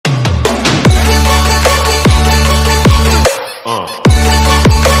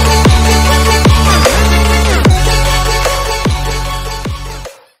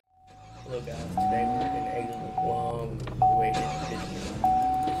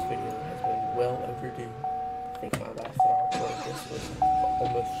overdue. I think my last time I recorded this was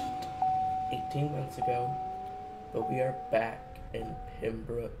almost 18 months ago, but we are back in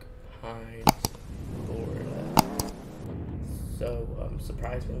Pembroke Pines, Florida. So,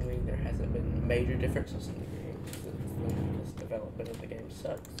 surprisingly, there hasn't been major differences in the game since the development of the game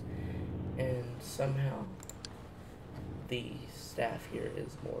sucks. And somehow, the staff here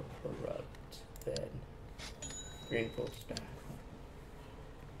is more corrupt than Greenville staff.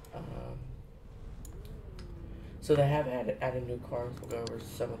 So they have added new cars. We'll go over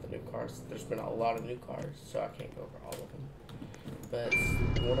some of the new cars. There's been a lot of new cars, so I can't go over all of them. But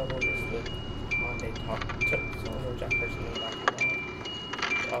one of them is the Hyundai Tucson, which I personally like a lot.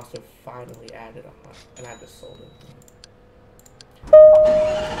 They also finally added a Honda, and I just sold it.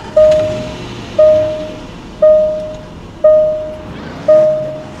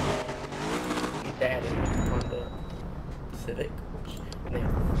 They added a Honda Civic, which they I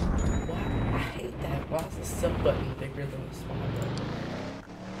hate that. Why is the sub button bigger than the small button?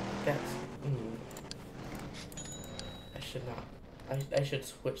 That's I should not. I should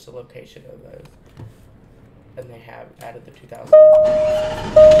switch the location of those. And they have added the 2000.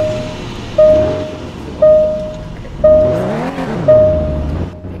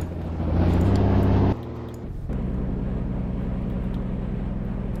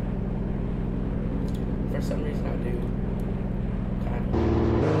 For some reason, I do kind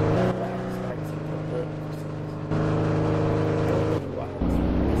of like some for some reason. I don't know why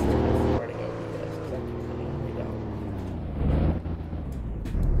it's running OBS because I really don't.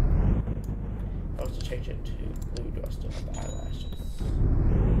 If I was to change it to blue, do I still have the eyelashes? I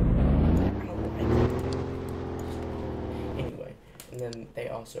don't like it. Anyway, and then they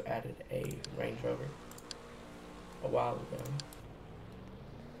also added a Range Rover a while ago.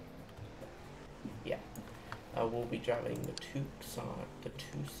 Yeah. We'll be driving the Tucson.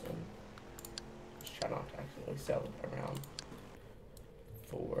 Just try not to accidentally sell it around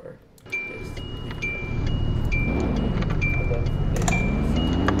for this video. I love this.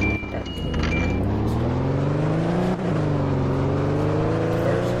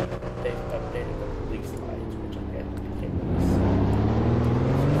 First, they've updated the police lights, which I can't really see.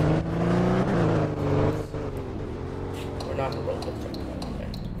 We're not in a road trip, by the way.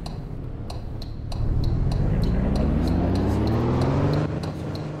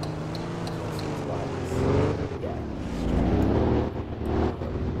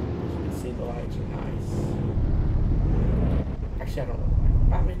 Actually, I don't know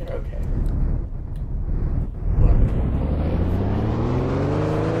why. I mean, they're okay.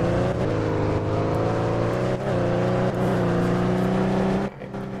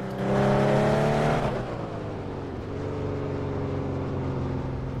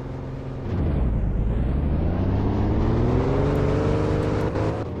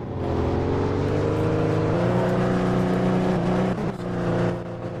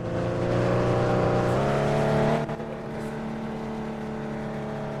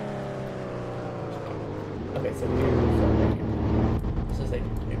 Okay, so here, this is a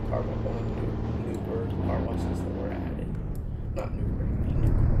new car wash, one of the newer car washes that were added. Not newer, the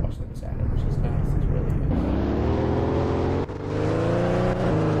new car wash that was added, which is nice. It's really good.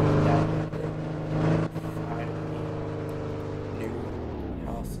 New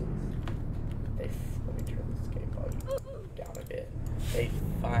houses. Let me turn this game volume down a bit. They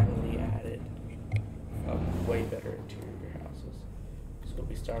finally added way better interior houses. So we'll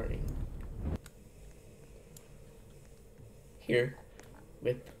be starting here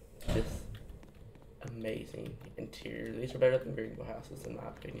with this amazing interior. These are better than Greenville houses in my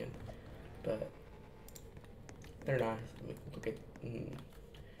opinion, but they're nice. I mean, look at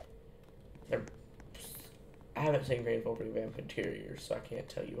I haven't seen Greenville revamp interiors, so I can't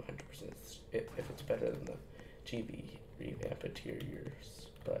tell you 100% if it's better than the GB revamp interiors,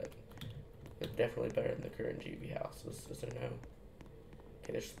 but it's definitely better than the current GB houses, as I know.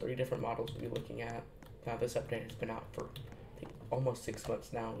 Okay, there's 3 different models we'll be looking at. Now this update has been out for almost 6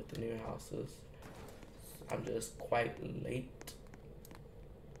 months now with the new houses. I'm just quite late.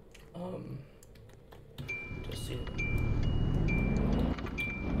 Just see.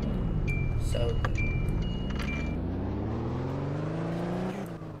 So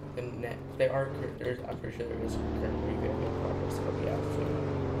the next, they are. I'm pretty sure there is current revamp in progress. It'll be out soon.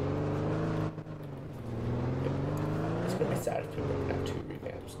 It's gonna be sad if people don't have 2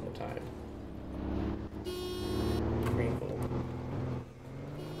 revamps in the time. Greenville.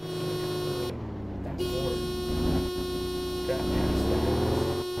 That more. That past that.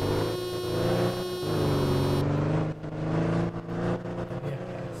 Yeah,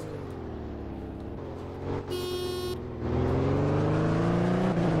 past it.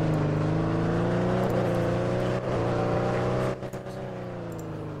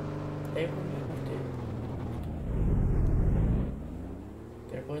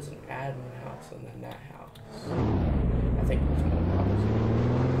 was an admin house and then that house. I think it was more opposite.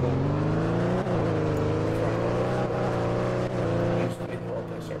 It used to be the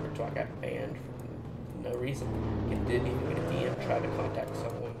roleplay server until I got banned for no reason. It didn't even get a DM, tried to contact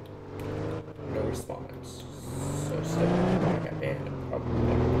someone. No response. So still, I got banned and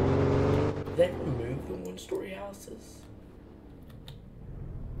probably. Did they remove the one-story houses?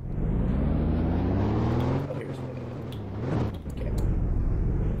 Oh, here's one of them. Okay.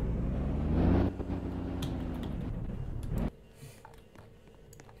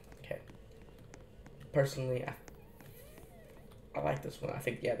 Okay. Personally, I like this one. I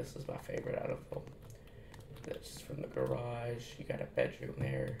think, yeah, this is my favorite out of them. This is from the garage. You got a bedroom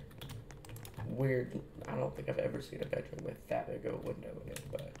there. Weird. I don't think I've ever seen a bedroom with that big of a window in it,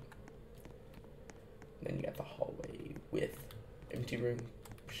 but then you got the hallway with empty room.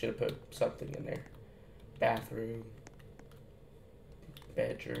 Should have put something in there. Bathroom,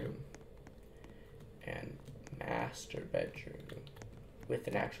 bedroom, and master bedroom with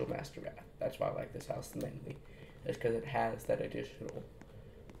an actual master bath. That's why I like this house mainly. It's because it has that additional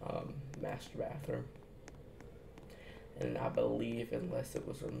master bathroom. And I believe, unless it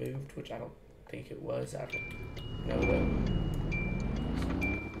was removed, which I don't think it was, I don't know though.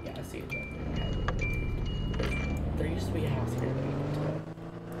 Yeah, I see it right there. I have it removed. There used to be a house here that you can tell.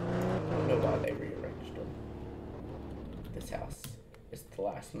 I don't know why they rearranged them. This house is the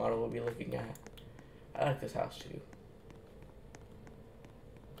last model we'll be looking at. I like this house too.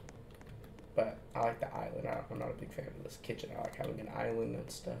 But I like the island. I'm not a big fan of this kitchen. I like having an island and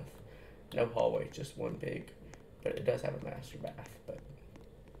stuff. No hallway, just one big. But it does have a master bath. But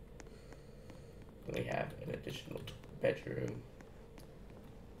we have an additional bedroom,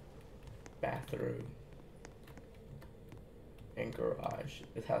 bathroom, and garage.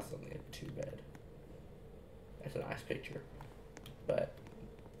 This house is only a 2-bed. That's a nice picture. But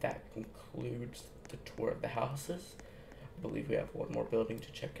that concludes the tour of the houses. I believe we have one more building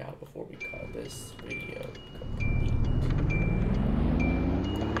to check out before we call this video complete.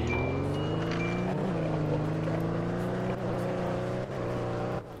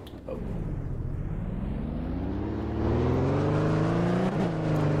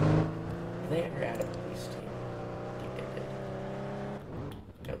 They ever had a police team? I think they did.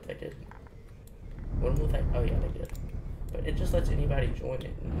 Nope, they didn't. When will they? Oh yeah, they did. But it just lets anybody join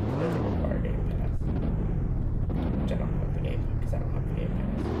it and it doesn't require Game Pass. Which I don't have the Game Pass because I don't have the Game Pass.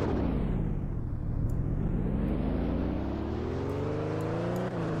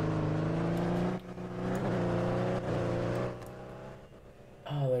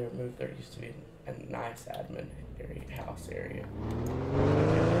 Oh, they removed. There used to be a nice admin area, house area.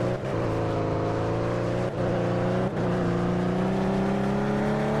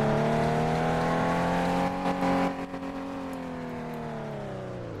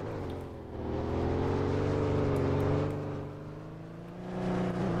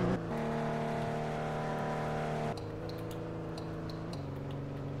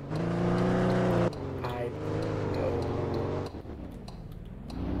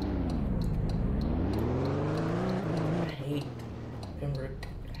 Pembroke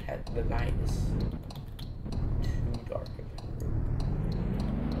had the night is too dark in Pembroke.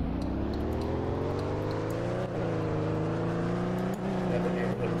 Another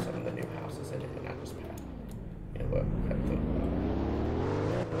neighborhood with some of the new houses in it, and I just passed. You know what?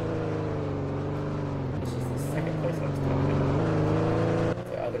 This is the second place I was talking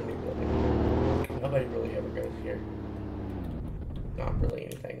about. The other new building. Nobody really ever goes here. Not really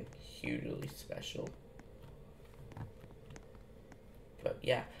anything hugely special. But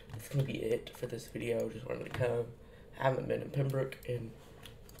yeah, that's gonna be it for this video. Just wanted to come. I haven't been in Pembroke in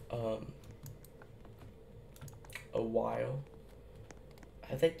a while.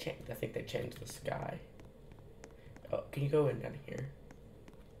 I think they changed the sky. Oh, can you go in down here?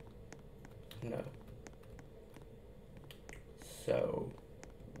 No. So,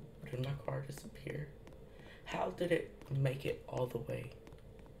 did my car disappear? How did it make it all the way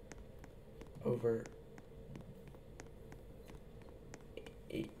over?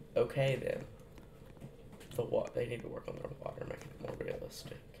 Okay then. They need to work on their water, making it more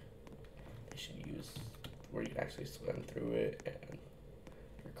realistic. They should use where you can actually swim through it and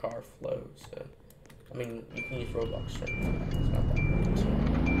your car flows. So, I mean, you can use Roblox strength for that. It's not that hard.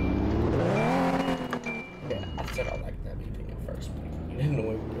 Yeah, I said I liked that meeting at first, but it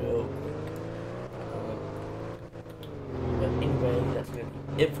annoyed me real quick. But anyway, that's gonna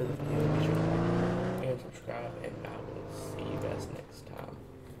be it for the video. Be sure to